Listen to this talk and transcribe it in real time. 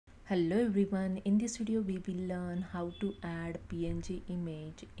Hello everyone, in this video we will learn how to add PNG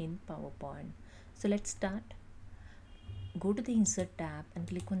image in PowerPoint. So let's start. Go to the insert tab and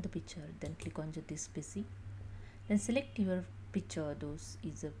click on the picture, then click on this PC. Then select your picture, those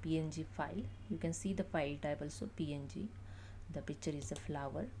is a PNG file. You can see the file type also PNG. The picture is a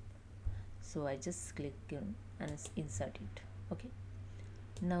flower. So I just click on and insert it. Okay.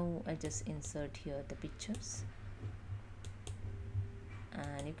 Now I just insert here the pictures.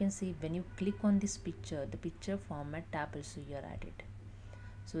 And you can see when you click on this picture, the picture format tab also here added.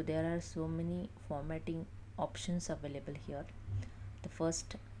 So there are so many formatting options available here. The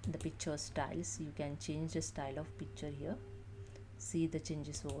first, the picture styles. You can change the style of picture here. See the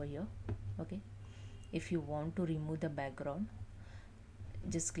changes over here. Okay, if you want to remove the background,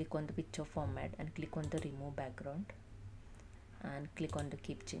 just click on the picture format and click on the remove background and click on the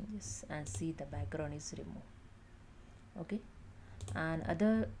keep changes and see the background is removed. Okay, and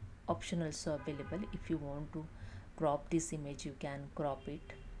other option also available. If you want to crop this image, you can crop it.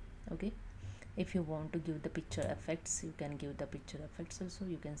 Okay, if you want to give the picture effects, you can give the picture effects also.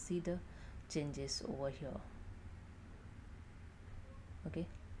 You can see the changes over here. Okay,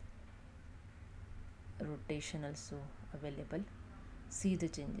 rotation also available. See the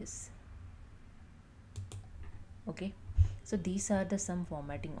changes. Okay, so these are the some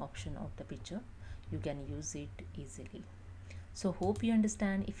formatting option of the picture. You can use it easily. So hope you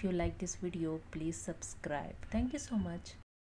understand. If you like this video, please subscribe. Thank you so much.